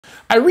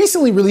I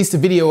recently released a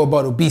video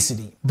about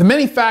obesity, the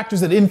many factors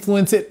that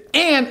influence it,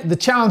 and the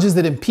challenges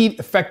that impede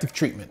effective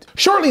treatment.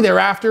 Shortly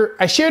thereafter,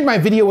 I shared my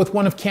video with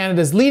one of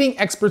Canada's leading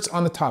experts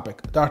on the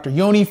topic, Dr.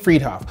 Yoni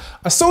Freedhoff,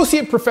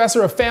 Associate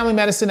Professor of Family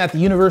Medicine at the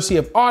University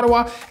of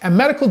Ottawa and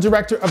Medical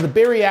Director of the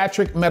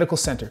Bariatric Medical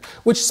Center,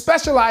 which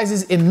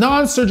specializes in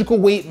non-surgical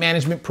weight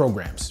management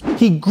programs.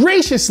 He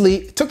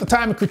graciously took the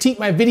time to critique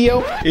my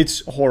video.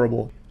 It's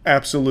horrible.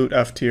 Absolute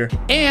F tier.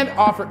 And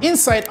offer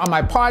insight on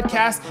my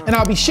podcast, and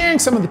I'll be sharing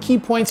some of the key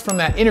points from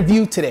that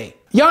interview today.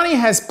 Yoni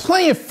has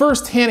plenty of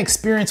first-hand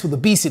experience with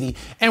obesity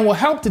and will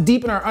help to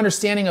deepen our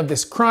understanding of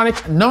this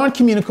chronic,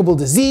 non-communicable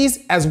disease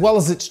as well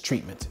as its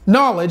treatment.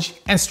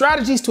 Knowledge and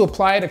strategies to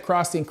apply it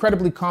across the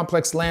incredibly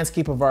complex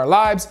landscape of our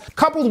lives,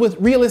 coupled with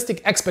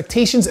realistic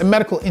expectations and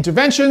medical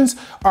interventions,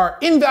 are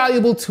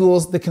invaluable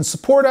tools that can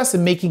support us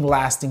in making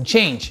lasting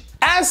change.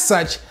 As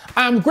such,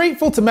 I'm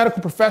grateful to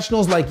medical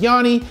professionals like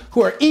Yoni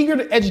who are eager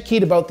to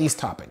educate about these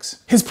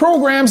topics. His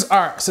programs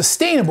are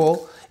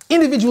sustainable,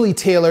 individually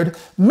tailored,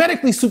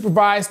 medically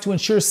supervised to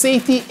ensure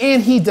safety,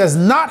 and he does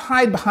not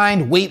hide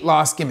behind weight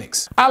loss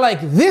gimmicks. I like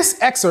this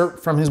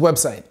excerpt from his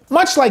website.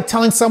 Much like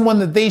telling someone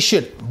that they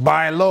should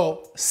buy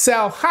low,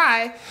 sell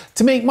high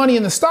to make money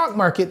in the stock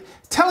market,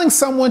 telling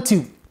someone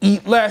to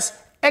eat less,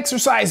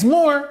 exercise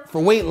more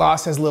for weight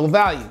loss has little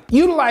value.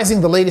 Utilizing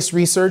the latest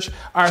research,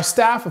 our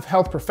staff of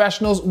health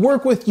professionals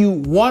work with you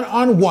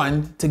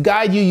one-on-one to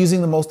guide you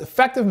using the most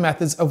effective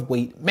methods of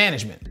weight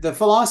management. The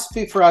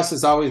philosophy for us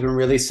has always been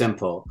really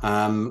simple.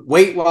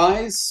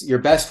 Weight-wise, your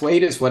best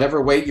weight is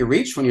whatever weight you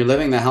reach when you're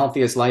living the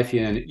healthiest life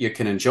you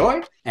can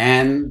enjoy.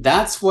 And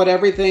that's what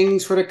everything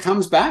sort of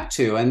comes back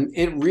to. And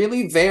it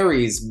really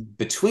varies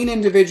between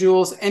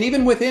individuals and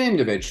even within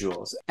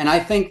individuals. And I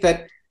think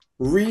that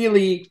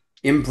really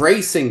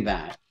embracing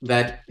that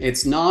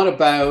it's not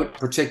about a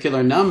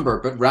particular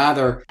number, but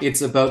rather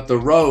it's about the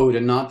road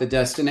and not the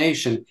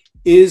destination,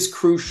 is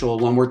crucial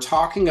when we're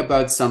talking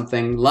about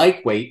something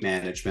like weight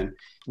management,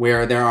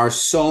 where there are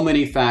so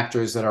many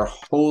factors that are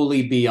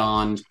wholly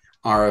beyond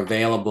our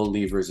available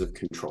levers of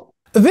control.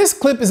 This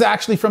clip is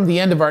actually from the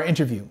end of our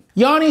interview,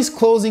 Yoni's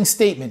closing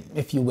statement,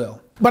 if you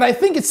will. But I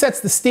think it sets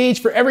the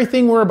stage for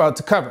everything we're about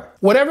to cover.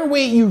 Whatever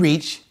weight you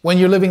reach when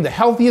you're living the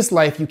healthiest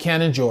life you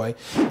can enjoy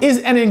is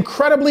an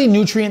incredibly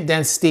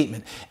nutrient-dense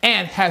statement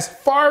and has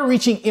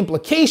far-reaching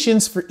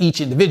implications for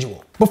each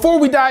individual. Before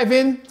we dive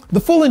in, the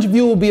full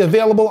interview will be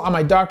available on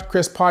my Dr.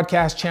 Chris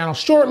podcast channel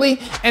shortly,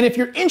 and if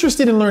you're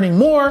interested in learning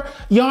more,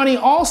 Yoni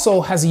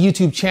also has a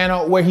YouTube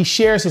channel where he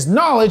shares his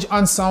knowledge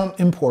on some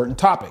important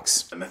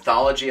topics. The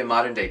mythology of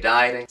modern-day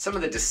dieting, some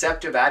of the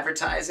deceptive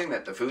advertising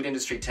that the food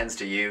industry tends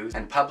to use,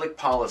 and public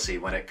policy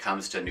when it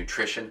comes to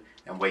nutrition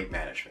and weight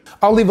management.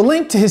 I'll leave a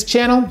link to his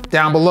channel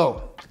down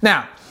below.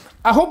 Now,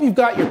 I hope you've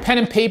got your pen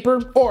and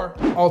paper or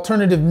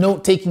alternative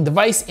note-taking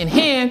device in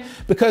hand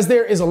because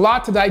there is a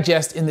lot to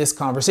digest in this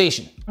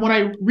conversation. When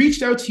I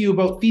reached out to you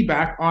about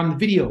feedback on the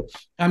video,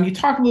 you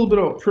talked a little bit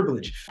about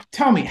privilege.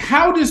 Tell me,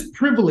 how does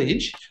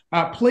privilege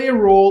play a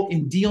role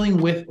in dealing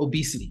with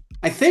obesity?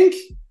 I think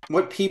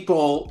what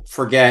people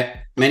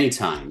forget many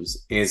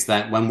times is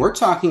that when we're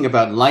talking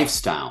about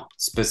lifestyle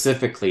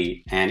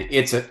specifically and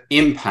its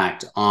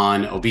impact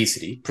on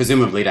obesity,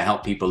 presumably to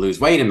help people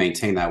lose weight and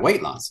maintain that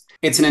weight loss,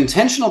 it's an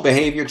intentional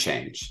behavior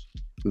change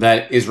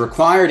that is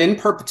required in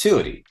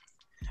perpetuity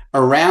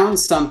around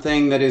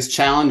something that is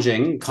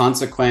challenging,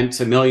 consequent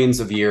to millions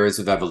of years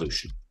of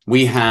evolution.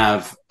 We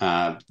have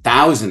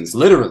thousands,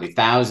 literally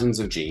thousands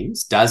of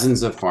genes,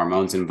 dozens of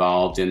hormones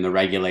involved in the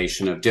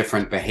regulation of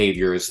different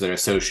behaviors that are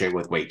associated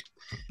with weight.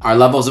 Our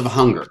levels of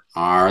hunger,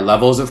 our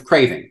levels of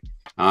craving,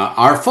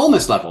 our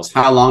fullness levels.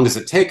 How long does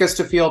it take us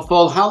to feel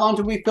full? How long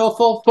do we feel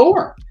full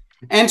for?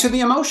 And to the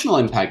emotional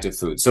impact of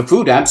food. So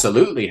food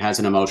absolutely has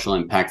an emotional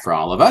impact for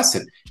all of us.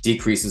 It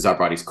decreases our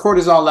body's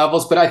cortisol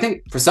levels, but I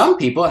think for some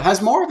people it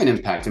has more of an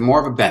impact and more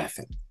of a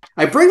benefit.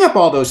 I bring up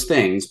all those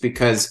things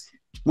because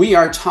we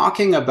are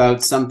talking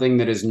about something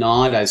that is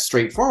not as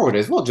straightforward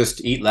as, well,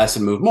 just eat less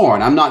and move more.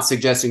 And I'm not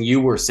suggesting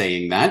you were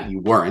saying that, you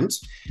weren't.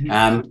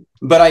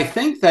 But I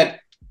think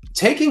that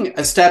taking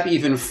a step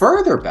even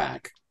further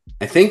back,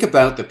 I think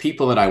about the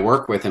people that I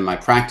work with in my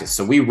practice.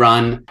 So we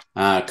run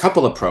a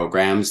couple of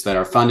programs that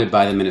are funded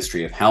by the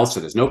Ministry of Health, so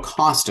there's no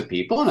cost to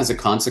people. And as a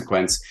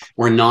consequence,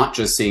 we're not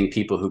just seeing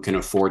people who can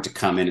afford to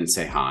come in and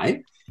say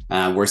hi.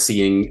 We're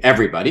seeing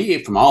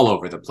everybody from all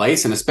over the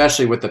place. And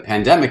especially with the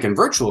pandemic and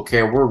virtual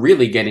care, we're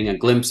really getting a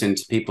glimpse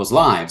into people's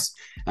lives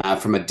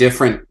from a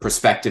different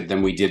perspective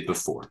than we did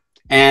before.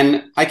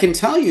 And I can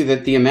tell you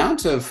that the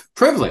amount of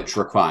privilege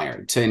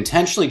required to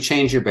intentionally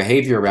change your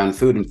behavior around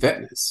food and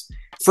fitness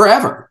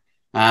forever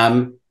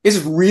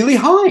is really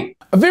high.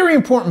 A very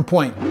important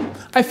point.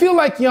 I feel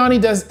like Yoni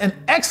does an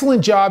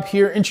excellent job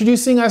here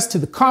introducing us to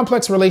the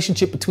complex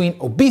relationship between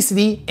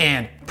obesity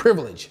and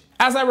privilege.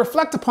 As I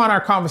reflect upon our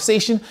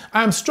conversation,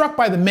 I am struck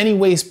by the many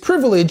ways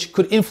privilege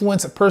could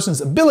influence a person's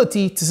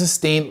ability to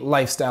sustain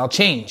lifestyle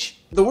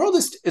change. The world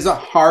is a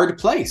hard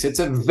place. It's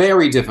a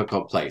very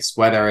difficult place,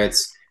 whether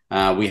it's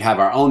we have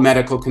our own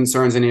medical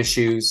concerns and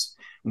issues,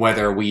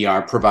 whether we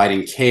are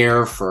providing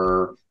care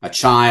for a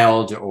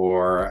child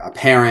or a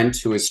parent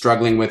who is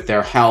struggling with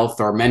their health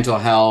or mental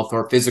health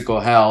or physical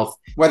health,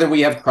 whether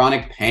we have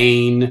chronic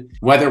pain,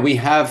 whether we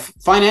have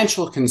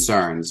financial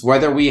concerns,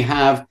 whether we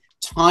have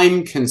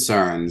time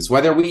concerns,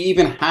 whether we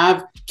even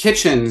have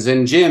kitchens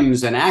and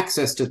gyms and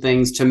access to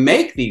things to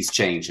make these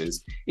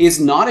changes is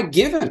not a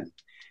given.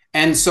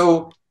 And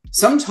so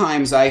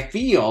sometimes I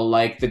feel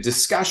like the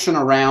discussion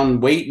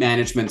around weight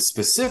management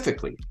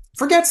specifically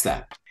forgets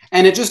that.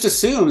 And it just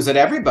assumes that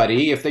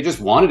everybody, if they just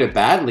wanted it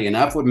badly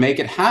enough, would make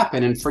it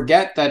happen and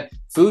forget that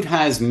food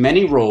has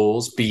many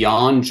roles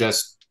beyond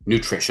just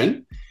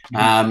nutrition.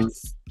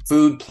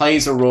 Food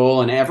plays a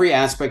role in every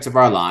aspect of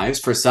our lives.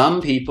 For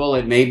some people,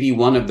 it may be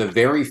one of the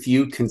very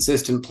few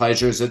consistent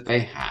pleasures that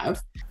they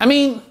have. I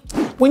mean,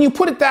 when you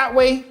put it that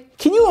way,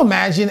 can you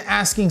imagine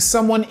asking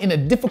someone in a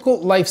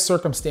difficult life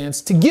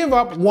circumstance to give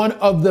up one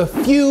of the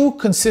few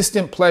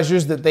consistent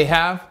pleasures that they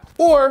have?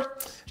 Or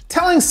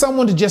telling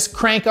someone to just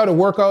crank out a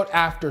workout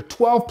after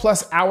 12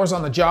 plus hours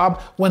on the job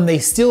when they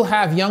still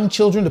have young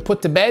children to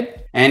put to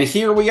bed? And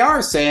here we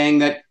are saying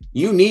that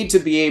you need to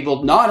be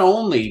able not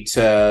only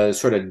to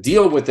sort of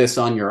deal with this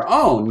on your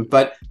own,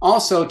 but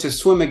also to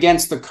swim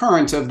against the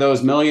current of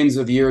those millions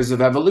of years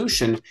of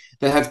evolution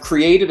that have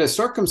created a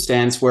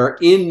circumstance where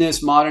in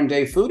this modern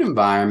day food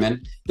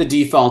environment, the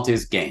default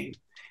is gain.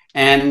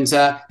 And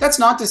that's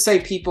not to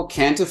say people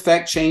can't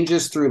affect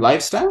changes through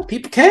lifestyle.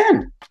 People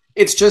can.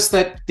 It's just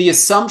that the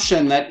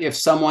assumption that if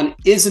someone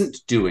isn't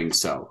doing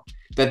so,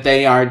 that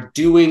they are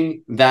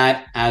doing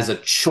that as a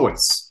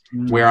choice.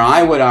 Where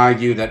I would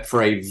argue that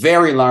for a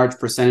very large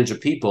percentage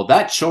of people,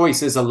 that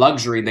choice is a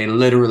luxury they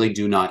literally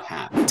do not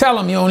have. Tell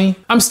them, Yoni.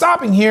 I'm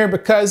stopping here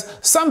because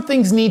some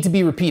things need to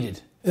be repeated.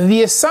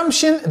 The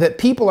assumption that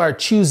people are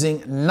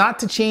choosing not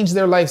to change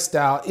their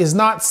lifestyle is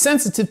not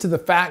sensitive to the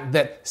fact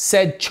that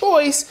said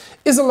choice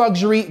is a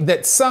luxury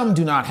that some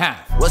do not have.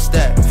 What's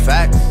that?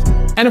 Facts?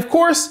 And of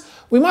course,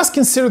 we must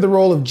consider the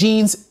role of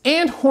genes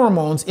and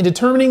hormones in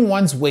determining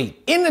one's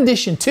weight, in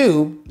addition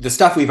to the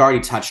stuff we've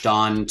already touched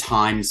on: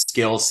 time,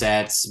 skill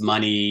sets,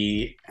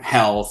 money,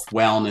 health,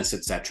 wellness,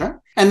 etc.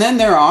 And then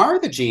there are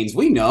the genes.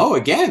 We know,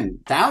 again,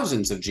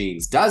 thousands of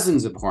genes,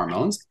 dozens of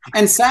hormones.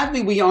 And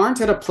sadly, we aren't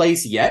at a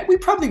place yet. We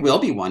probably will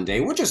be one day.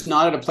 We're just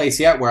not at a place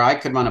yet where I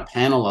could run a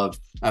panel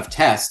of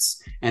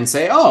tests and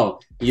say, oh,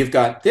 you've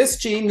got this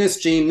gene, this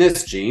gene,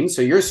 this gene.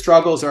 So your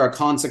struggles are a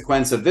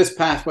consequence of this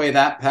pathway,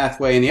 that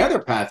pathway, and the other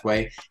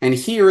pathway. And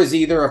here is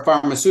either a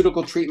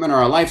pharmaceutical treatment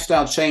or a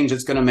lifestyle change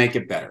that's going to make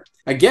it better.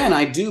 Again,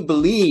 I do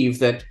believe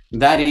that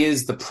that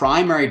is the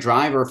primary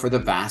driver for the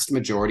vast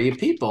majority of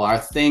people, are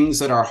things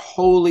that are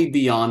wholly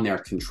beyond their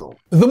control.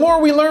 The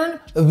more we learn,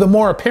 the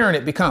more apparent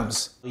it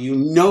becomes.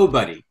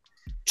 Nobody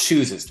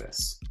chooses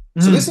this.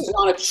 So this is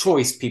not a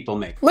choice people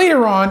make.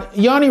 Later on,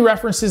 Yoni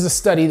references a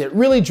study that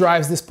really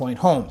drives this point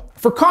home.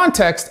 For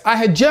context, I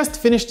had just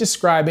finished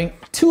describing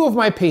two of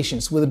my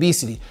patients with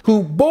obesity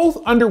who both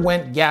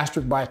underwent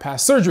gastric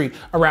bypass surgery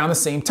around the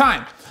same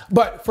time,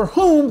 but for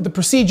whom the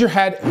procedure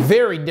had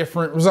very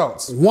different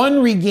results.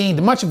 One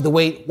regained much of the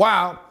weight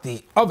while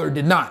the other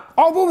did not.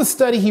 Although the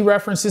study he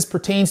references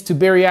pertains to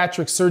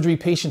bariatric surgery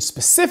patients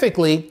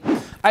specifically,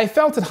 I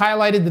felt it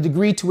highlighted the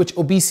degree to which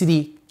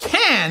obesity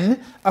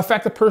can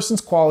affect a person's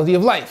quality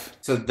of life.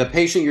 So the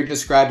patient you're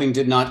describing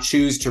did not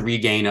choose to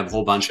regain a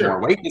whole bunch more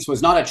weight. This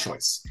was not a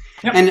choice.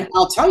 Yep. And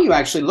I'll tell you,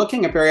 actually,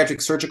 looking at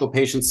bariatric surgical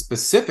patients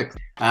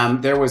specifically,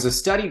 there was a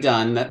study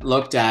done that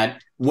looked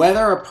at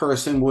whether a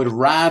person would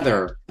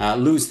rather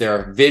lose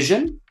their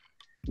vision,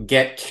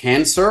 get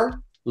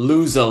cancer,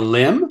 lose a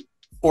limb,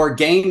 or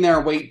gain their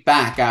weight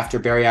back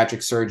after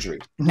bariatric surgery.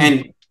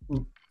 And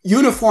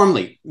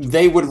uniformly,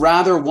 they would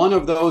rather one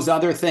of those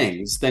other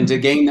things than to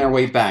gain their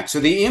weight back.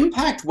 So the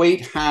impact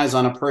weight has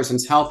on a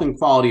person's health and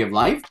quality of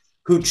life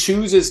who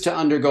chooses to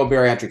undergo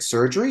bariatric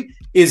surgery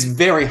is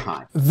very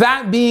high.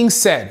 That being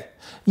said,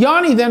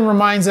 Yoni then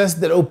reminds us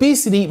that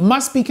obesity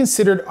must be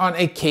considered on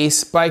a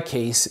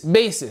case-by-case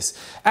basis,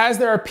 as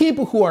there are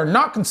people who are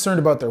not concerned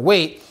about their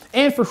weight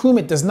and for whom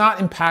it does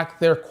not impact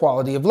their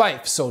quality of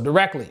life so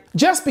directly.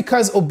 Just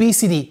because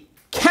obesity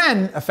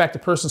can affect a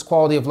person's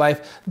quality of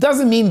life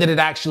doesn't mean that it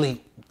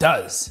actually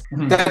does.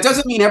 That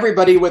doesn't mean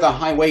everybody with a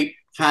high weight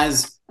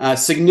has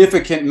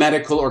significant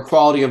medical or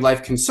quality of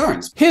life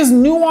concerns. His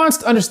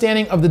nuanced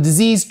understanding of the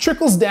disease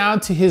trickles down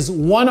to his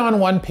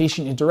one-on-one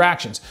patient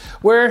interactions,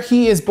 where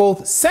he is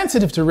both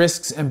sensitive to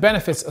risks and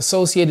benefits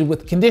associated with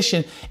the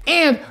condition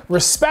and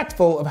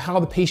respectful of how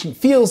the patient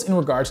feels in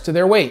regards to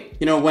their weight.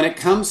 You know, when it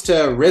comes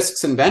to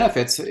risks and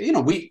benefits, you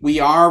know, we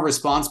are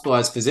responsible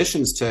as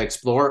physicians to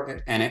explore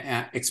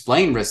and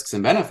explain risks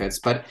and benefits,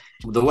 but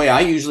the way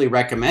I usually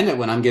recommend it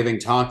when I'm giving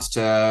talks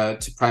to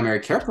primary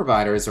care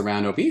providers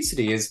around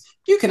obesity is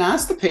you can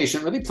ask the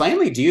patient really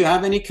plainly, do you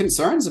have any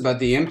concerns about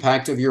the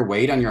impact of your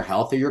weight on your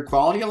health or your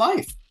quality of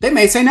life? They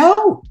may say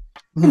no,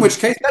 in which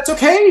case that's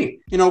okay.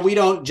 we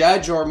don't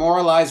judge or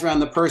moralize around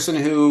the person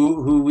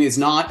who is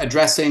not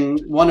addressing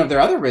one of their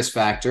other risk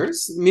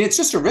factors. I mean, it's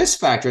just a risk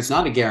factor. It's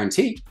not a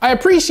guarantee. I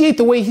appreciate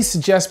the way he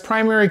suggests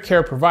primary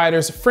care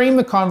providers frame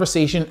the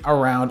conversation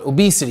around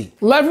obesity,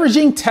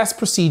 leveraging test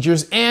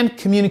procedures and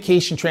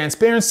communication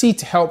transparency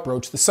to help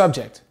broach the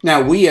subject.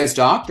 Now, we as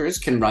doctors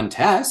can run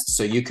tests.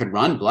 So you could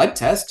run blood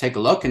tests, take a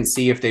look and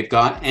see if they've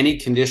got any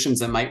conditions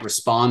that might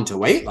respond to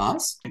weight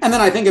loss. And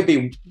then I think it'd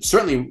be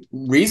certainly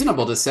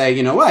reasonable to say,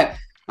 you know what?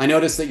 I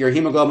noticed that your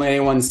hemoglobin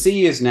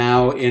A1C is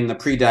now in the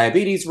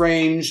pre-diabetes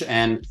range,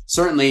 and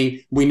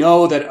certainly we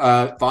know that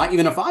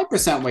even a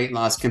 5% weight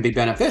loss can be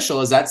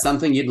beneficial. Is that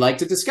something you'd like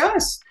to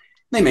discuss?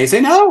 They may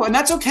say no, and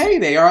that's okay.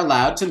 They are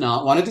allowed to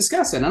not want to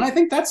discuss it. And I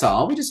think that's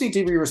all. We just need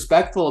to be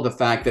respectful of the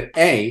fact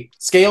that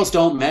scales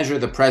don't measure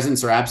the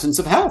presence or absence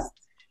of health.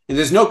 And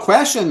there's no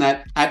question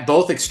that at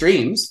both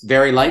extremes,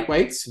 very light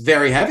weights,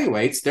 very heavy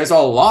weights, there's a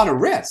lot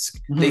of risk.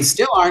 Mm-hmm. They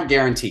still aren't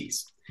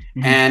guarantees.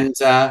 Mm-hmm. And,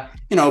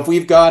 if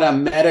we've got a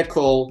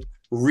medical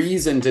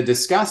reason to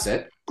discuss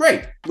it,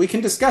 great. We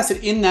can discuss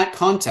it in that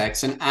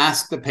context and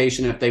ask the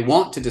patient if they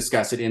want to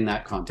discuss it in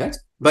that context.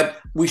 But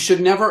we should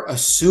never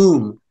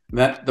assume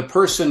that the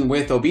person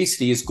with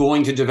obesity is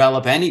going to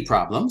develop any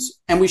problems.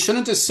 And we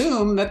shouldn't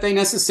assume that they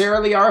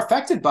necessarily are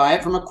affected by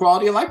it from a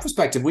quality of life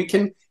perspective. We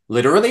can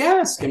literally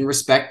ask and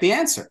respect the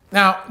answer.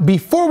 Now,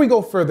 before we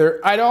go further,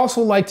 I'd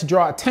also like to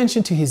draw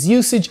attention to his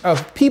usage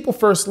of people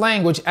first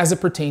language as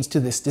it pertains to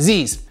this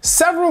disease.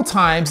 Several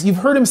times you've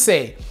heard him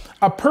say,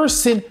 a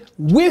person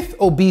with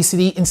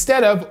obesity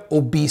instead of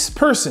obese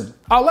person.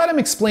 I'll let him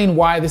explain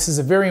why this is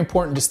a very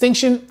important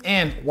distinction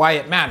and why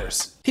it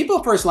matters.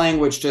 People first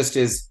language just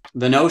is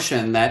the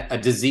notion that a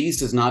disease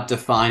does not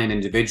define an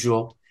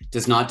individual,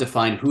 does not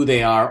define who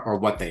they are or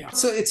what they are.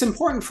 So it's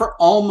important for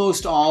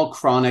almost all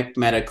chronic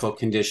medical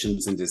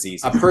conditions and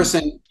disease. A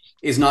person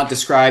is not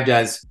described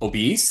as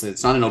obese.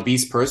 It's not an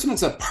obese person.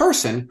 It's a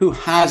person who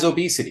has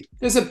obesity.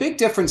 There's a big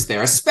difference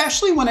there,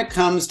 especially when it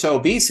comes to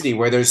obesity,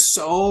 where there's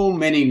so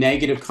many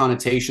negative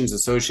connotations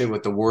associated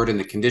with the word and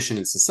the condition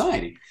in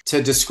society.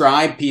 To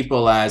describe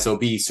people as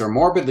obese or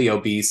morbidly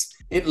obese,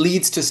 it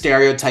leads to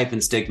stereotype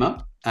and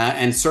stigma.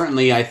 And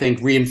certainly, I think,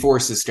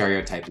 reinforces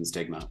stereotype and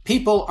stigma.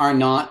 People are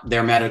not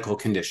their medical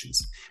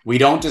conditions. We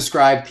don't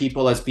describe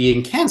people as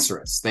being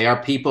cancerous. They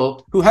are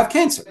people who have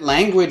cancer.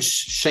 Language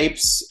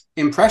shapes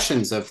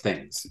impressions of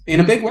things in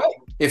a big way.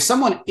 If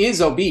someone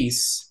is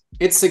obese,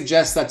 it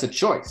suggests that's a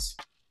choice.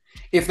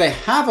 If they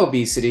have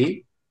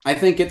obesity, I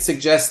think it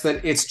suggests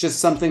that it's just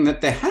something that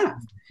they have.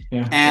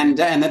 Yeah. And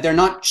that they're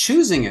not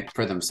choosing it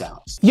for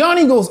themselves.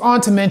 Yoni goes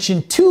on to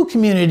mention two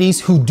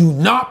communities who do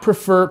not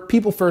prefer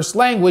people first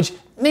language,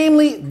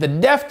 namely the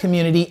deaf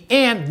community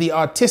and the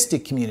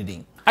autistic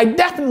community. I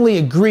definitely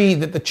agree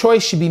that the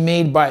choice should be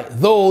made by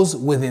those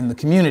within the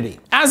community.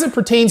 As it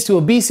pertains to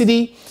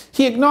obesity,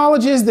 he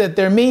acknowledges that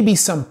there may be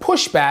some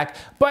pushback,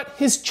 but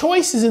his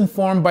choice is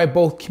informed by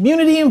both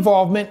community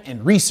involvement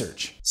and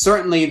research.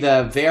 Certainly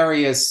the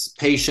various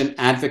patient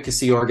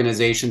advocacy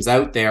organizations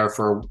out there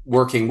for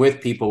working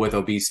with people with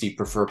obesity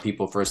prefer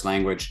people first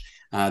language.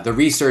 The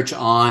research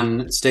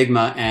on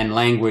stigma and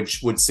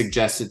language would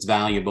suggest it's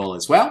valuable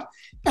as well.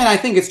 And I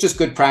think it's just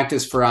good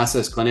practice for us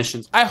as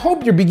clinicians. I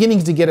hope you're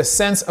beginning to get a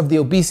sense of the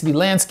obesity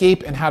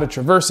landscape and how to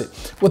traverse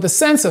it, with a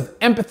sense of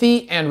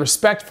empathy and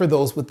respect for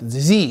those with the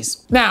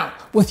disease. Now,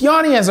 with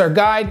Yoni as our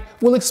guide,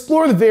 we'll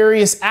explore the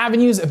various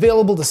avenues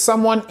available to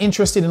someone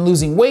interested in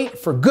losing weight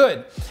for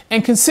good,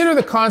 and consider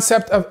the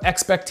concept of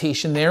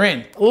expectation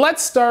therein.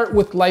 Let's start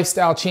with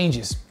lifestyle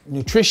changes: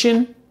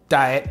 nutrition,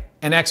 diet,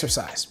 and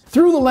exercise.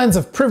 Through the lens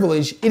of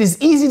privilege, it is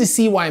easy to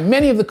see why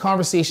many of the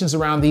conversations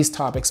around these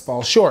topics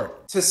fall short.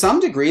 To some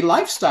degree,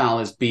 lifestyle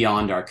is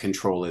beyond our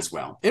control as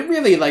well. It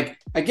really,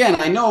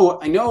 again, I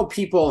know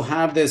people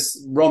have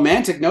this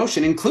romantic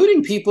notion,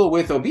 including people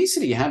with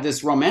obesity, have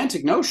this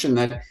romantic notion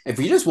that if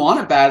you just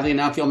want it badly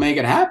enough, you'll make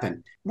it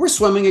happen. We're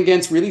swimming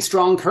against really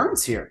strong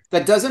currents here.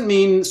 That doesn't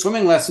mean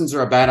swimming lessons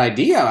are a bad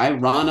idea. I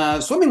run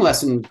a swimming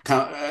lesson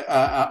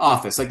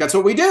office. That's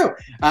what we do.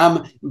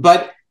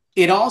 But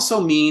it also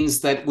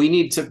means that we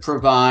need to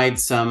provide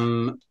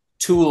some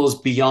tools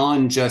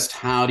beyond just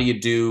how do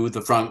you do the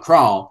front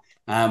crawl.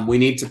 We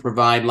need to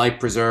provide life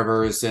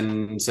preservers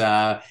and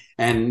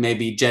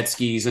maybe jet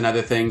skis and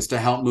other things to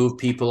help move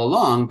people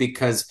along,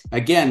 because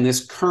again,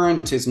 this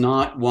current is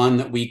not one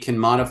that we can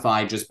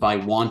modify just by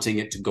wanting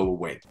it to go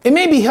away. It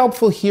may be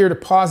helpful here to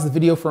pause the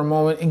video for a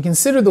moment and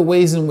consider the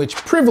ways in which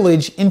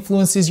privilege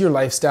influences your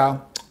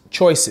lifestyle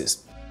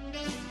choices.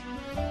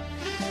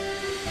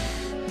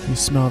 You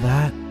smell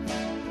that?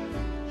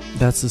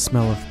 That's the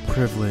smell of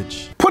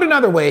privilege. Put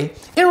another way,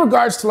 in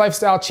regards to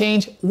lifestyle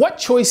change, what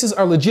choices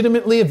are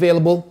legitimately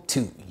available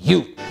to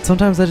you?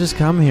 Sometimes I just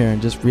come here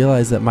and just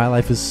realize that my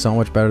life is so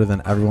much better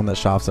than everyone that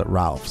shops at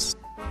Ralph's.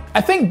 I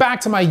think back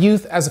to my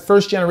youth as a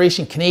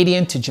first-generation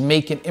Canadian to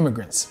Jamaican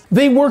immigrants.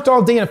 They worked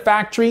all day in a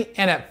factory,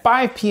 and at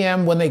 5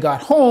 p.m. when they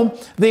got home,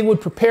 they would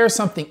prepare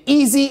something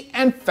easy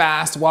and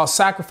fast while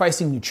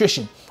sacrificing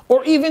nutrition,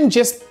 or even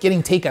just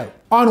getting takeout.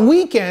 On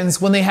weekends,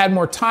 when they had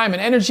more time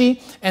and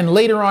energy, and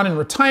later on in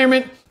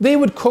retirement, they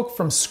would cook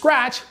from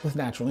scratch with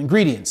natural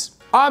ingredients.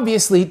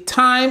 Obviously,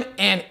 time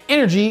and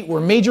energy were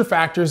major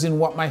factors in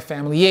what my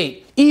family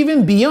ate,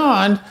 even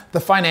beyond the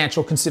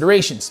financial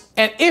considerations.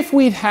 And if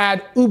we'd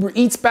had Uber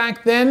Eats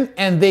back then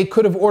and they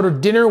could have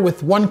ordered dinner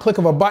with one click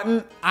of a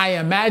button, I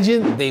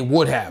imagine they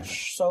would have.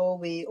 So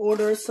we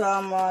ordered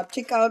some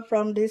takeout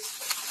from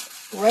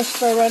this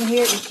restaurant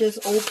here. It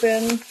just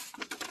opened.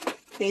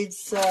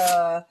 It's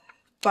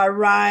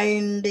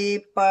Parayam,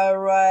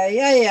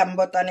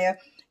 but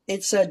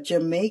it's a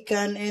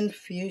Jamaican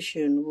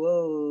infusion.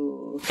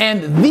 Whoa.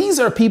 And these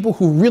are people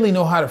who really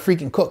know how to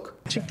freaking cook.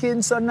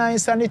 Chicken so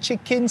nice and the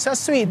chicken so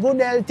sweet. Good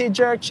healthy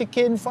jerk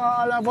chicken for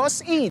all of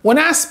us eat. When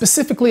asked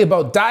specifically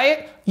about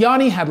diet,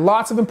 Yoni had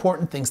lots of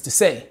important things to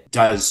say.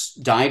 Does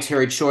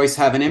dietary choice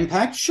have an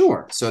impact?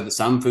 Sure. So that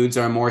some foods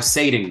are more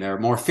sating, they're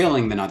more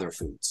filling than other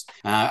foods.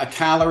 A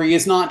calorie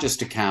is not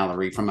just a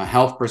calorie from a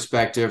health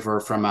perspective or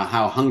from a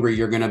how hungry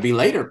you're going to be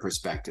later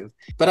perspective.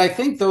 But I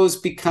think those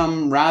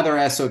become rather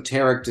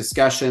esoteric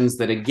discussions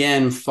that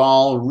again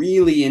fall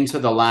really into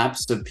the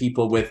laps of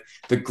people with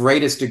the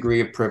greatest degree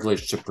of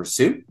privilege to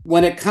pursue.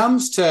 When it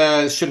comes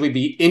to should we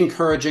be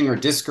encouraging or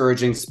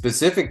discouraging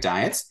specific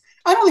diets,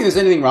 I don't think there's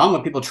anything wrong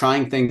with people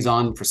trying things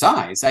on for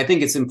size. I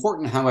think it's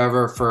important,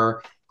 however,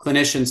 for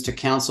clinicians to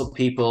counsel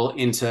people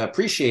into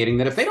appreciating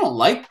that if they don't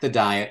like the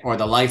diet or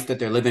the life that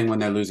they're living when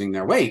they're losing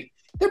their weight,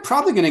 they're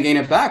probably going to gain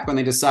it back when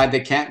they decide they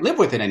can't live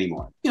with it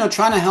anymore. You know,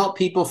 trying to help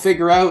people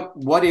figure out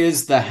what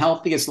is the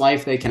healthiest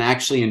life they can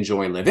actually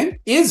enjoy living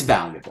is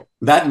valuable.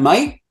 That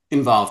might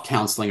involve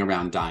counseling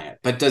around diet,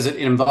 but does it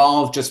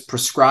involve just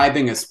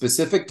prescribing a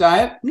specific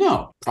diet?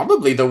 No.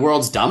 Probably the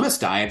world's dumbest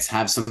diets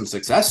have some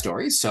success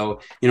stories.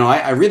 So, you know,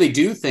 I really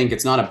do think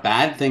it's not a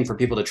bad thing for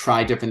people to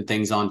try different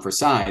things on for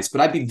size,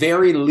 but I'd be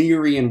very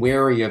leery and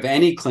wary of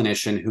any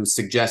clinician who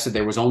suggested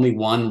there was only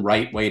one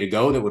right way to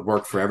go that would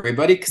work for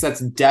everybody, because that's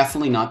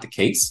definitely not the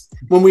case.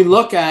 When we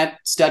look at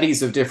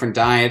studies of different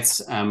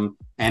diets,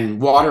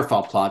 and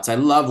waterfall plots. I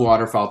love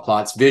waterfall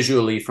plots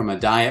visually from a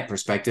diet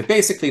perspective.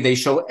 Basically, they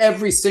show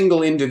every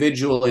single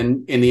individual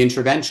in the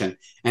intervention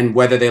and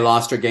whether they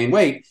lost or gained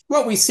weight.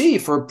 What we see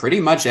for pretty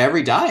much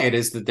every diet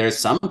is that there's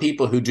some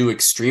people who do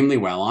extremely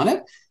well on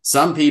it,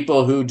 some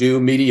people who do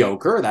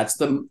mediocre, that's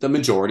the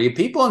majority of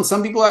people, and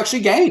some people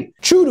actually gain.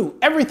 True to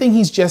everything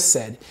he's just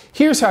said,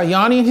 here's how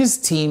Yoni and his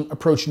team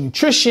approach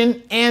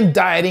nutrition and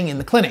dieting in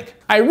the clinic.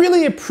 I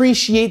really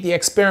appreciate the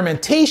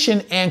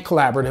experimentation and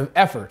collaborative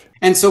effort.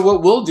 And so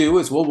what we'll do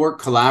is we'll work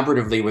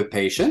collaboratively with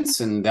patients,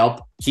 and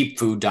they'll keep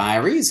food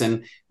diaries,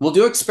 and we'll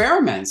do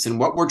experiments. And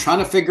what we're trying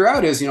to figure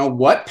out is, you know,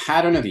 what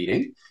pattern of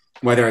eating,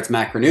 whether it's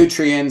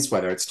macronutrients,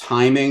 whether it's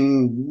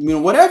timing, you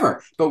know,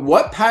 whatever, but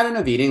what pattern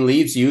of eating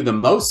leaves you the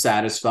most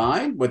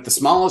satisfied with the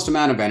smallest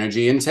amount of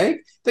energy intake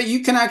that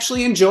you can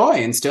actually enjoy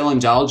and still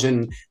indulge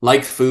in,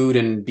 like food,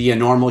 and be a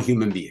normal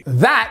human being?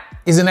 That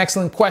is an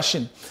excellent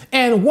question,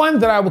 and one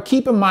that I will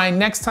keep in mind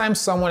next time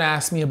someone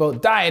asks me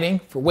about dieting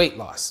for weight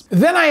loss.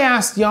 Then I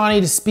asked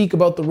Yoni to speak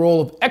about the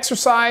role of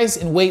exercise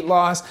in weight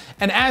loss,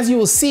 and as you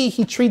will see,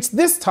 he treats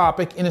this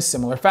topic in a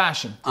similar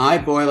fashion. I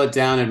boil it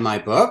down in my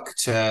book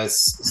to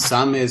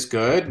some is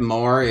good,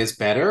 more is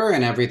better,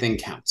 and everything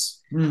counts.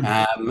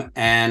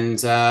 And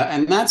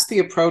that's the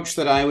approach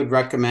that I would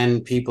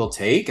recommend people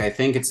take. I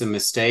think it's a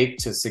mistake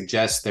to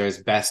suggest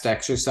there's best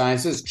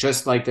exercises,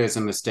 just like there's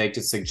a mistake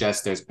to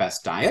suggest there's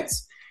best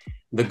diets.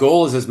 The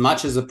goal is as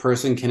much as a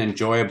person can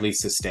enjoyably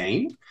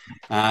sustain.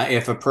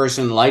 If a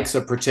person likes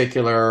a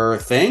particular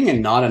thing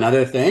and not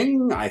another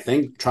thing, I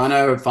think trying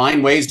to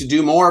find ways to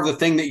do more of the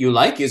thing that you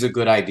like is a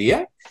good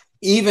idea,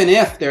 even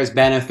if there's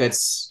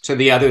benefits to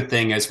the other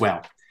thing as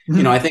well.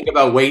 You know, I think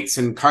about weights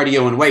and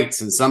cardio and weights,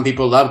 and some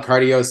people love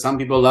cardio, some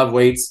people love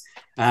weights.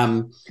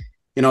 You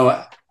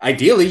know,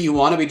 ideally you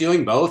want to be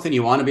doing both and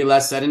you want to be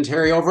less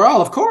sedentary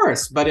overall, of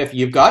course. But if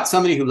you've got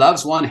somebody who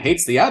loves one,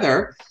 hates the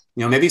other,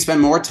 you know, maybe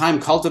spend more time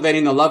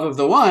cultivating the love of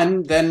the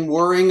one than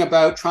worrying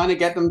about trying to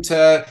get them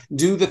to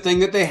do the thing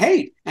that they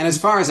hate. And as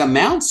far as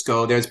amounts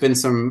go, there's been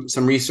some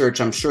research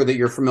I'm sure that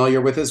you're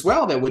familiar with as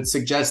well that would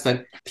suggest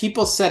that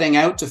people setting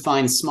out to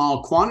find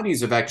small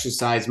quantities of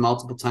exercise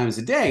multiple times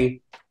a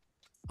day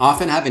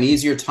often have an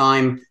easier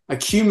time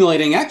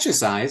accumulating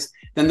exercise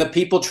than the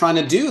people trying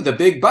to do the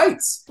big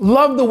bites.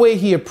 Love the way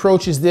he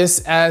approaches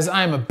this, as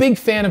I'm a big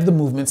fan of the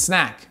movement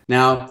snack.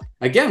 Now,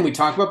 again, we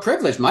talk about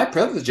privilege. My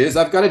privilege is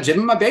I've got a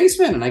gym in my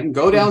basement and I can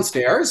go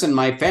downstairs and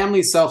my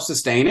family's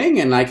self-sustaining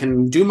and I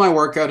can do my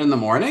workout in the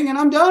morning and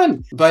I'm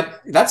done.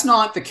 But that's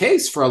not the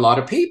case for a lot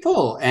of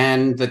people.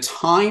 And the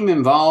time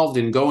involved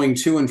in going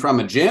to and from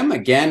a gym,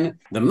 again,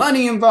 the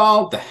money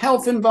involved, the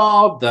health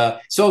involved,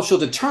 the social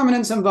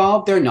determinants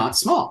involved, they're not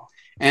small.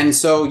 And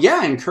so,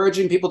 yeah,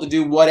 encouraging people to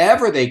do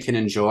whatever they can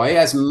enjoy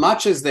as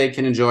much as they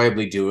can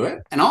enjoyably do it,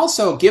 and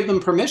also give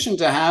them permission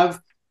to have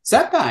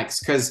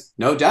setbacks, because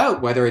no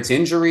doubt, whether it's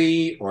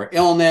injury or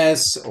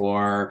illness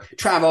or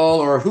travel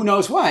or who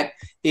knows what,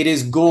 it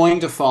is going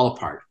to fall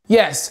apart.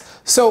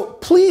 Yes, so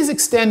please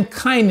extend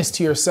kindness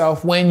to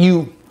yourself when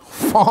you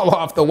fall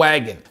off the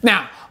wagon.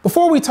 Now,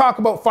 before we talk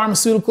about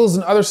pharmaceuticals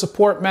and other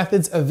support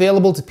methods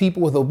available to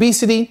people with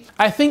obesity,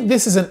 I think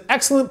this is an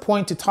excellent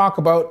point to talk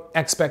about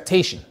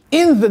expectation.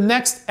 In the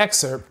next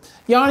excerpt,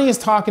 Yoni is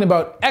talking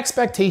about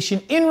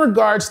expectation in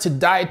regards to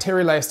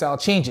dietary lifestyle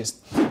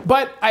changes.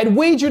 But I'd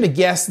wager to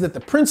guess that the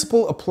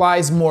principle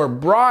applies more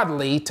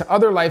broadly to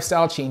other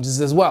lifestyle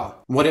changes as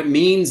well. What it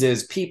means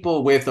is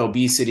people with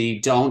obesity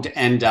don't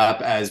end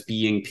up as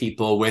being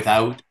people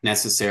without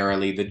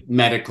necessarily the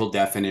medical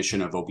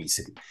definition of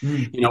obesity.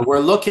 You know, we're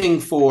looking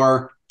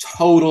for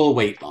total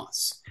weight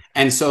loss.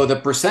 And so the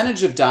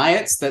percentage of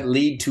diets that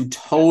lead to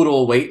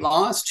total weight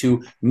loss,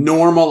 to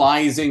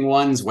normalizing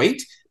one's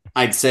weight,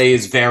 I'd say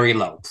is very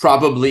low,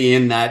 probably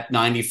in that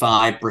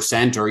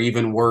 95% or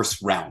even worse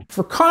realm.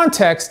 For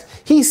context,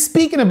 he's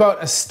speaking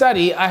about a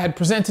study I had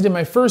presented in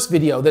my first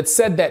video that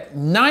said that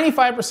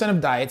 95%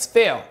 of diets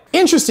fail.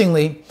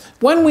 Interestingly,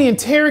 when we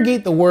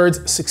interrogate the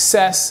words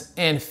success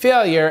and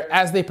failure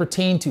as they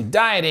pertain to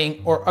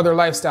dieting or other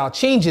lifestyle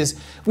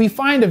changes, we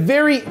find a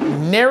very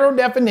narrow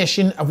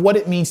definition of what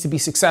it means to be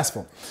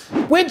successful,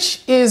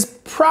 which is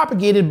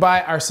propagated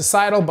by our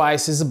societal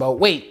biases about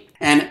weight.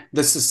 And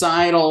the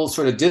societal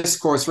sort of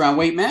discourse around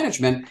weight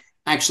management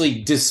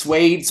actually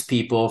dissuades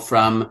people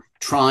from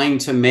trying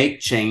to make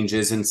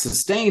changes and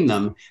sustain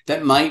them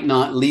that might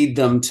not lead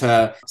them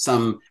to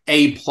some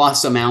A+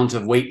 amount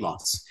of weight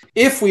loss.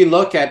 If we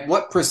look at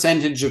what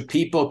percentage of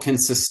people can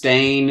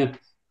sustain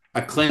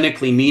a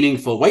clinically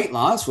meaningful weight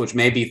loss, which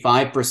may be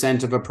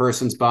 5% of a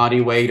person's body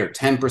weight or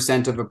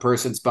 10% of a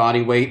person's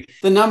body weight,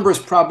 the number is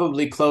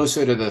probably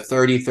closer to the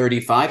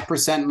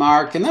 30-35%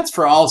 mark. And that's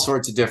for all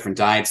sorts of different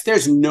diets.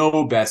 There's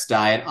no best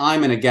diet.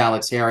 I'm an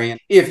egalitarian.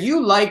 If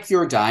you like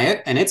your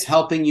diet and it's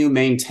helping you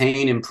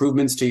maintain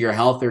improvements to your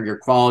health or your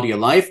quality of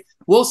life,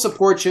 we'll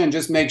support you and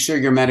just make sure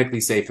you're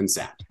medically safe and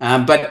sound.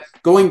 But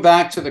going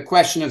back to the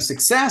question of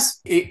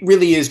success, it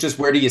really is just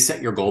where do you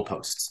set your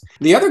goalposts?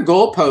 The other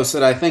goalpost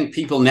that I think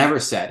people never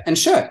set and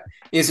should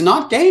is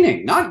not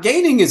gaining. Not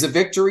gaining is a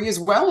victory as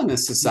well in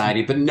this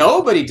society, but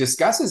nobody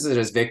discusses it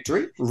as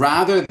victory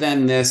rather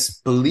than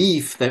this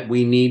belief that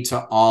we need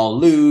to all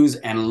lose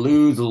and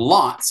lose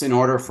lots in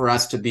order for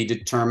us to be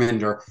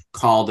determined or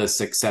called a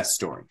success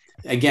story.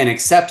 Again,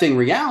 accepting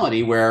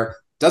reality where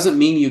doesn't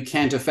mean you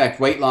can't affect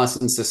weight loss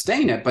and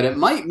sustain it, but it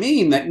might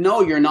mean that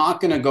no, you're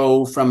not going to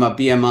go from a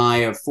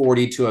BMI of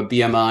 40 to a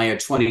BMI of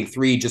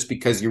 23 just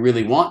because you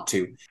really want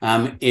to.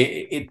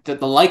 The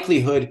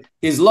likelihood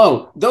is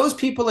low. Those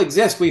people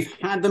exist. We've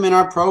had them in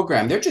our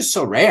program. They're just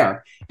so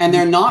rare. And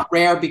they're not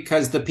rare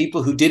because the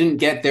people who didn't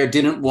get there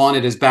didn't want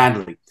it as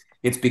badly.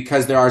 It's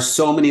because there are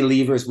so many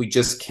levers we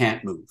just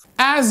can't move.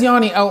 As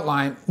Yoni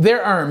outlined,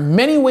 there are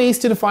many ways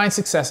to define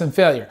success and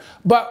failure,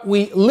 but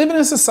we live in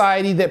a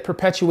society that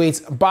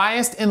perpetuates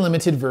biased and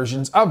limited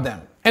versions of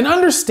them. An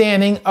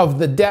understanding of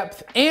the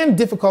depth and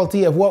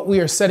difficulty of what we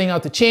are setting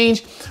out to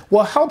change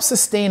will help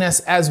sustain us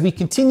as we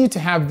continue to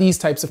have these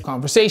types of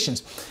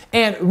conversations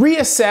and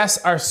reassess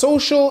our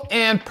social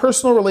and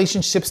personal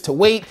relationships to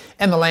weight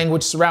and the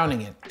language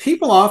surrounding it.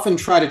 People often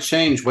try to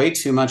change way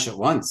too much at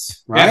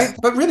once, right? Yes.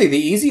 But really the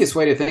easiest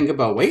way to think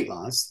about weight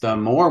loss, the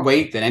more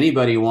weight that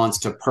anybody wants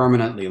to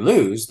permanently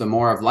lose, the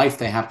more of life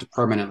they have to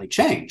permanently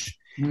change.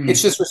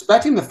 It's just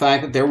respecting the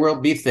fact that there will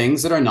be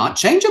things that are not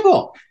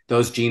changeable.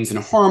 Those genes and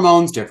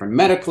hormones, different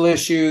medical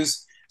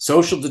issues,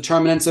 social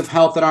determinants of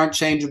health that aren't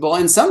changeable,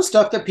 and some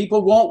stuff that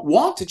people won't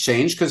want to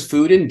change because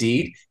food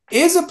indeed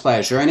is a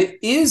pleasure and it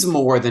is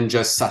more than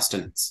just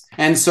sustenance.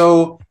 And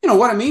so,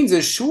 what it means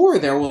is sure,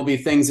 there will be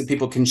things that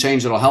people can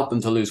change that will help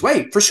them to lose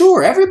weight, for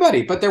sure,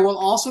 everybody, but there will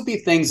also be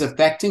things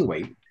affecting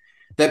weight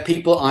that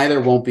people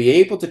either won't be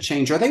able to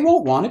change or they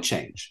won't want to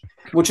change,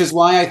 which is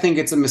why I think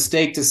it's a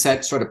mistake to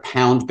set sort of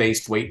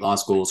pound-based weight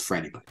loss goals for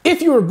anybody.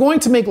 If you are going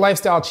to make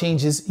lifestyle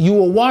changes, you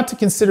will want to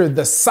consider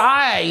the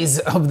size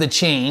of the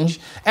change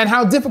and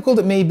how difficult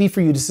it may be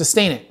for you to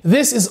sustain it.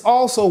 This is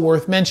also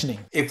worth mentioning.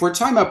 If we're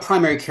talking about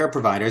primary care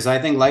providers, I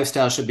think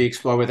lifestyle should be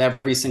explored with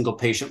every single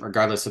patient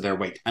regardless of their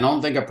weight. I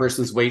don't think a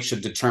person's weight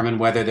should determine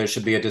whether there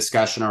should be a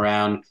discussion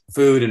around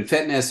food and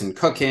fitness and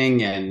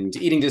cooking and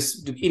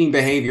eating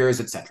behaviors,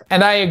 etc.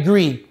 And I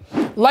agree.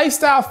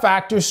 Lifestyle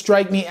factors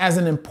strike me as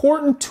an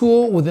important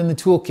tool within the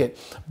toolkit,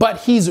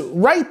 but he's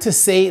right to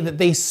say that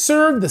they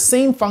serve the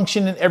same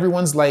function in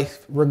everyone's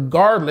life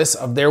regardless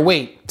of their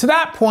weight. To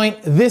that point,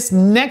 this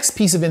next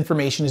piece of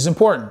information is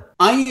important.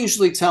 I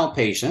usually tell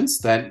patients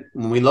that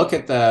when we look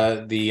at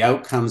the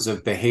outcomes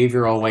of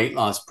behavioral weight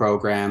loss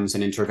programs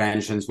and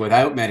interventions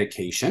without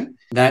medication,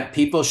 that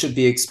people should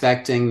be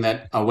expecting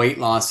that a weight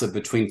loss of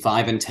between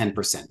 5 and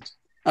 10%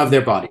 of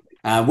their body.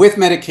 With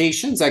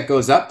medications, that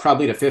goes up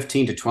probably to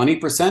 15 to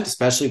 20%,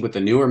 especially with the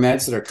newer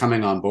meds that are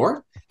coming on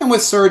board. And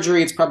with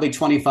surgery, it's probably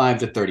 25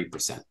 to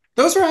 30%.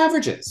 Those are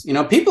averages.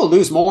 People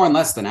lose more and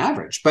less than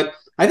average. But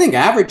I think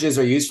averages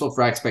are useful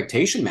for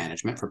expectation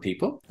management for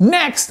people.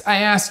 Next,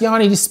 I asked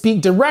Yoni to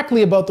speak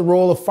directly about the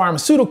role of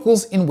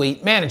pharmaceuticals in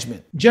weight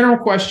management. General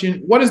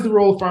question, what is the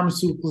role of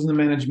pharmaceuticals in the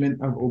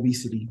management of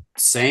obesity?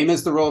 Same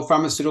as the role of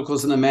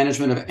pharmaceuticals in the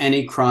management of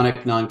any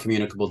chronic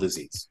non-communicable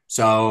disease.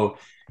 So,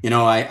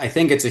 I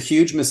think it's a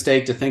huge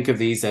mistake to think of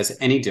these as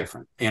any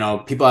different.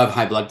 People have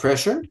high blood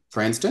pressure,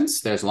 for instance.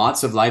 There's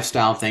lots of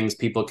lifestyle things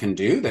people can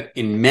do that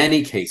in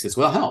many cases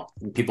will help.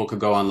 People could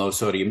go on low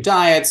sodium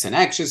diets and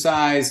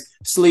exercise,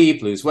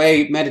 sleep, lose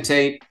weight,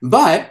 meditate.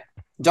 But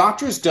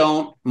doctors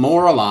don't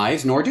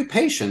moralize, nor do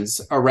patients,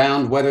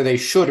 around whether they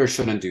should or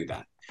shouldn't do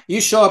that.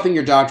 You show up in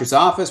your doctor's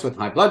office with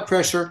high blood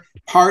pressure,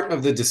 part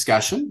of the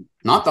discussion,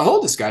 not the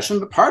whole discussion,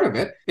 but part of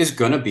it is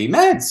going to be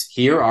meds.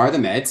 Here are the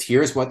meds.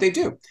 Here's what they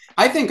do.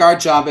 I think our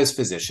job as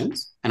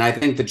physicians, and I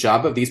think the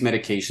job of these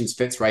medications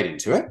fits right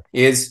into it,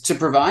 is to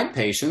provide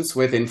patients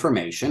with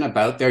information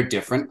about their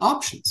different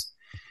options.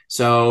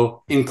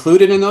 So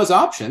included in those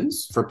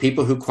options for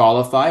people who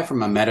qualify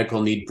from a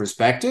medical need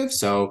perspective,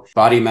 so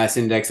body mass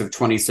index of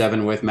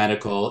 27 with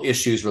medical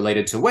issues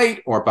related to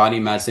weight or body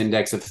mass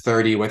index of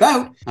 30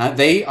 without,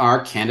 they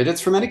are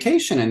candidates for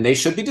medication and they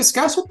should be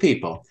discussed with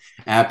people.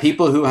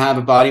 People who have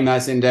a body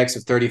mass index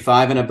of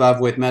 35 and above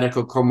with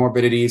medical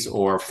comorbidities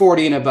or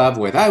 40 and above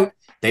without,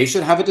 they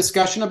should have a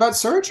discussion about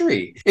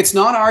surgery. It's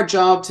not our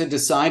job to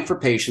decide for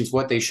patients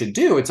what they should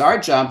do. It's our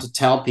job to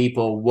tell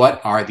people what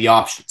are the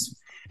options.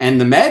 And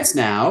the meds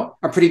now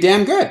are pretty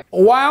damn good.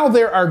 While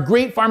there are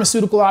great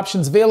pharmaceutical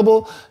options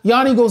available,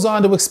 Yoni goes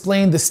on to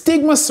explain the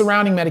stigma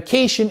surrounding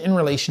medication in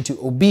relation to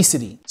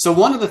obesity. So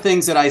one of the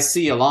things that I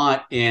see a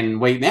lot in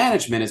weight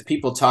management is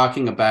people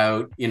talking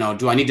about,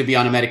 do I need to be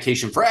on a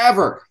medication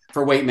forever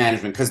for weight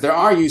management? Because there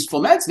are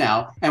useful meds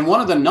now. And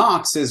one of the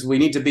knocks is we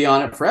need to be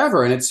on it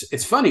forever. And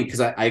it's funny because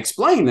I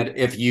explain that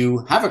if you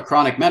have a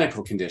chronic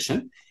medical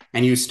condition,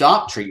 and you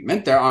stop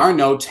treatment, there are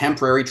no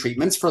temporary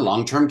treatments for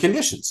long-term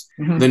conditions.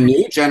 Mm-hmm. The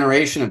new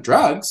generation of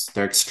drugs,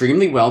 they're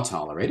extremely well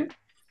tolerated.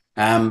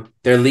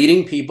 They're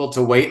leading people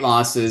to weight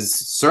losses,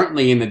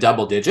 certainly in the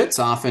double digits,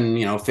 often,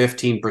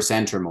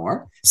 15% or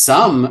more.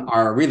 Some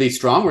are really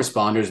strong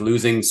responders,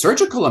 losing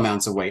surgical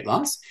amounts of weight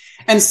loss.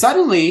 And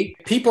suddenly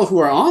people who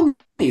are on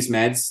these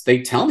meds,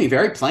 they tell me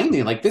very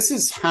plainly, like, this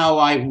is how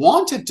I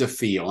wanted to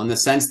feel, in the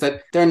sense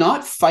that they're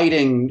not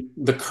fighting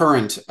the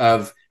current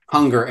of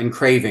hunger and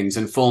cravings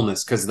and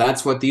fullness, because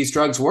that's what these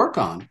drugs work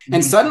on.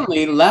 And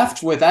suddenly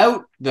left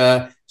without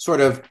the sort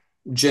of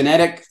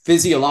genetic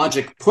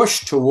physiologic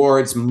push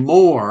towards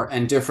more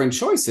and different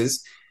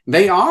choices,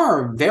 they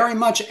are very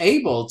much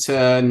able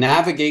to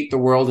navigate the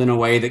world in a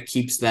way that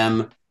keeps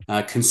them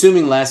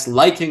consuming less,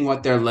 liking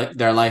what their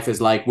life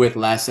is like with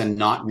less, and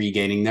not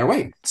regaining their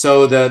weight.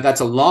 So that's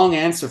a long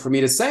answer for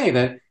me to say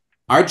that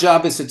our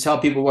job is to tell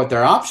people what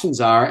their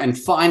options are. And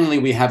finally,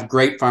 we have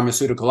great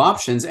pharmaceutical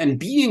options. And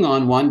being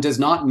on one does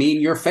not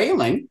mean you're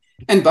failing.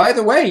 And by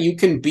the way, you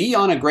can be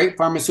on a great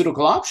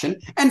pharmaceutical option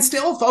and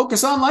still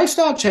focus on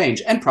lifestyle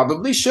change, and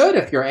probably should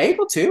if you're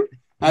able to,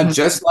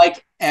 just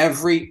like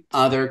every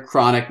other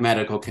chronic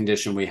medical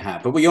condition we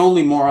have. But we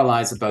only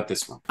moralize about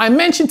this one. I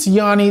mentioned to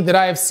Yoni that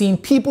I have seen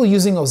people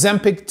using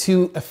Ozempic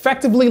to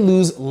effectively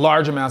lose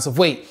large amounts of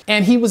weight.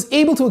 And he was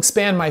able to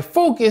expand my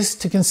focus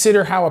to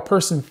consider how a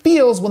person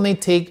feels when they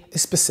take a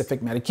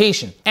specific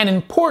medication, an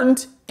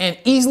important and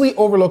easily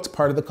overlooked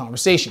part of the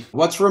conversation.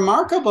 What's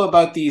remarkable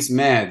about these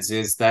meds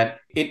is that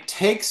it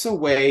takes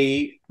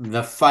away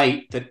the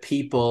fight that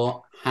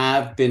people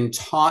have been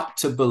taught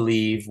to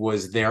believe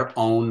was their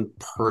own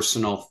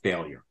personal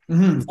failure.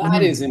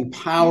 That is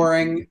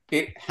empowering.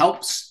 It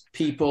helps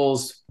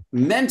people's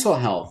mental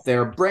health,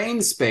 their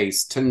brain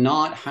space, to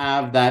not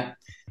have that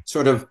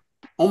sort of,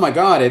 oh my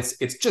God,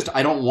 it's just,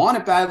 I don't want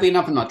it badly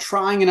enough, I'm not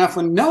trying enough.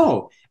 And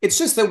no, it's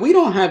just that we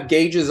don't have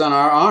gauges on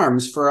our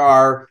arms for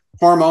our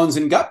hormones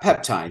and gut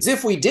peptides.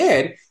 If we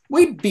did,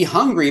 we'd be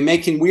hungry,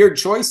 making weird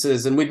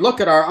choices, and we'd look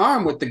at our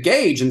arm with the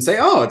gauge and say,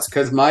 oh, it's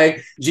because my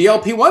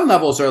GLP-1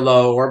 levels are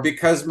low, or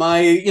because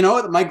my,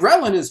 my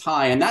ghrelin is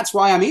high, and that's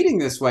why I'm eating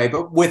this way.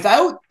 But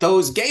without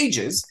those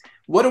gauges,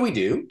 what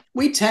do?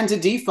 We tend to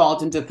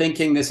default into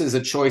thinking this is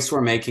a choice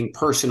we're making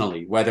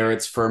personally, whether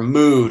it's for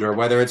mood or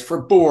whether it's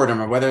for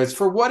boredom or whether it's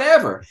for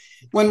whatever,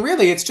 when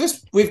really it's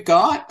just we've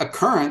got a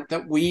current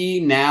that we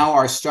now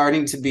are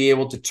starting to be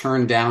able to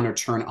turn down or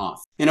turn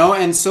off,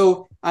 and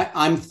so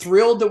I'm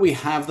thrilled that we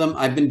have them.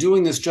 I've been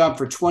doing this job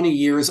for 20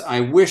 years.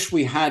 I wish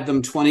we had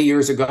them 20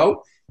 years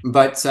ago,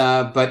 but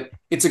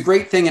it's a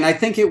great thing. And I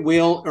think it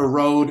will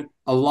erode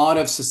a lot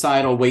of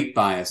societal weight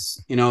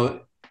bias.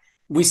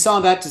 We saw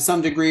that to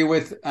some degree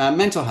with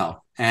mental health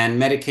and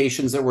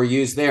medications that were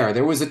used there.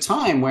 There was a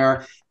time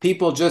where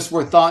people just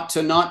were thought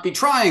to not be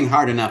trying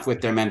hard enough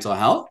with their mental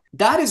health.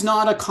 That is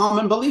not a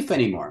common belief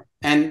anymore.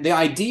 And the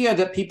idea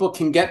that people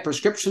can get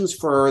prescriptions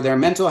for their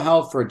mental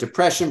health, for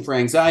depression, for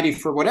anxiety,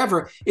 for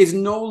whatever, is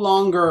no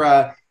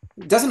longer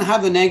doesn't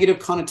have the negative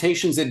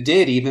connotations it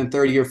did even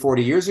 30 or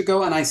 40 years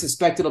ago, and I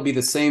suspect it'll be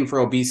the same for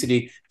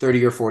obesity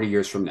 30 or 40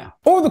 years from now.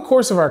 Over the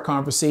course of our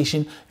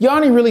conversation,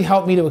 Yoni really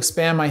helped me to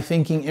expand my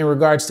thinking in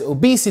regards to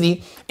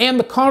obesity and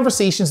the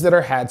conversations that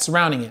are had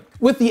surrounding it.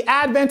 With the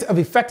advent of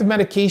effective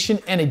medication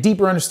and a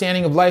deeper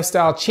understanding of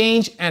lifestyle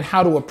change and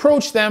how to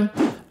approach them,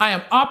 I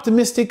am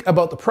optimistic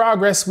about the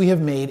progress we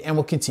have made and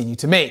will continue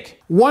to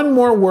make. One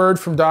more word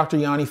from Dr.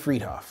 Yoni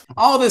Freedhoff.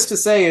 All this to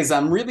say is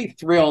I'm really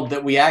thrilled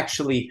that we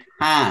actually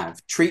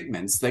have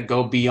treatments that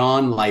go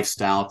beyond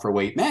lifestyle for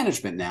weight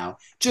management now,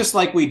 just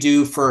like we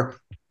do for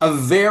a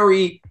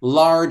very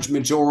large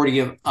majority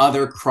of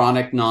other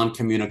chronic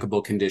non-communicable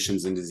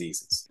conditions and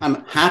diseases.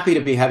 I'm happy to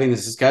be having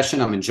this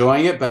discussion. I'm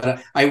enjoying it, but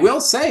I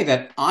will say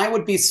that I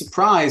would be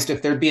surprised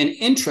if there'd be an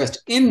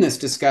interest in this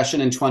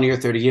discussion in 20 or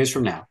 30 years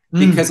from now,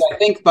 because I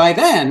think by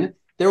then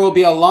there will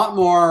be a lot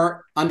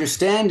more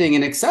understanding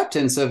and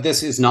acceptance of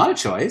this is not a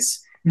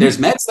choice. There's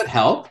meds that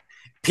help.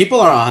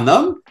 People are on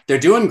them. They're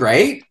doing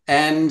great.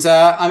 And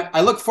I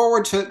look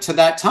forward to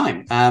that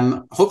time.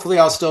 Hopefully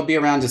I'll still be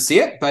around to see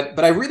it, but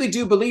I really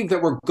do believe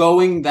that we're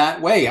going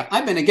that way.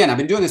 I've been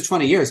doing this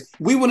 20 years.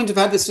 We wouldn't have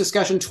had this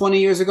discussion 20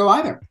 years ago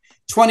either.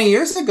 20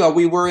 years ago,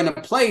 we were in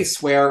a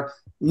place where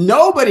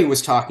nobody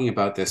was talking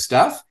about this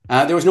stuff.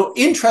 There was no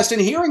interest in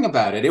hearing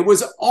about it. It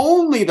was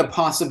only the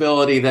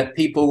possibility that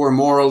people were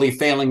morally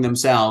failing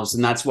themselves,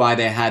 and that's why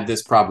they had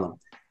this problem.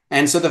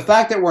 And so the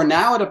fact that we're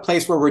now at a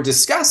place where we're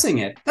discussing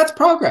it, that's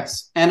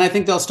progress. And I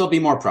think there'll still be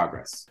more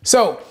progress.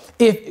 So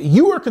if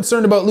you are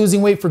concerned about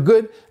losing weight for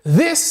good,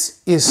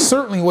 this is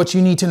certainly what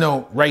you need to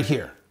know right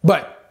here.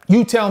 But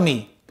you tell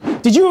me,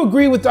 did you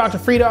agree with Dr.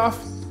 Freedhoff?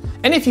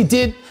 And if you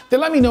did, then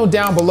let me know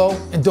down below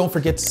and don't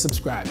forget to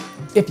subscribe.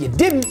 If you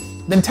didn't,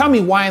 then tell me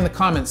why in the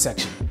comments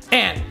section.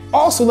 And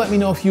also let me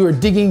know if you are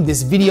digging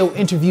this video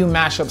interview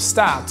mashup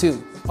style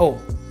too.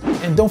 Oh,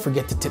 and don't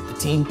forget to tip the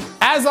team.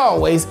 As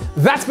always,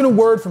 that's been a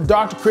word from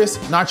Dr.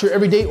 Chris, not your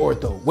everyday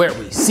ortho, where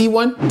we see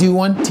one, do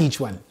one, teach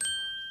one.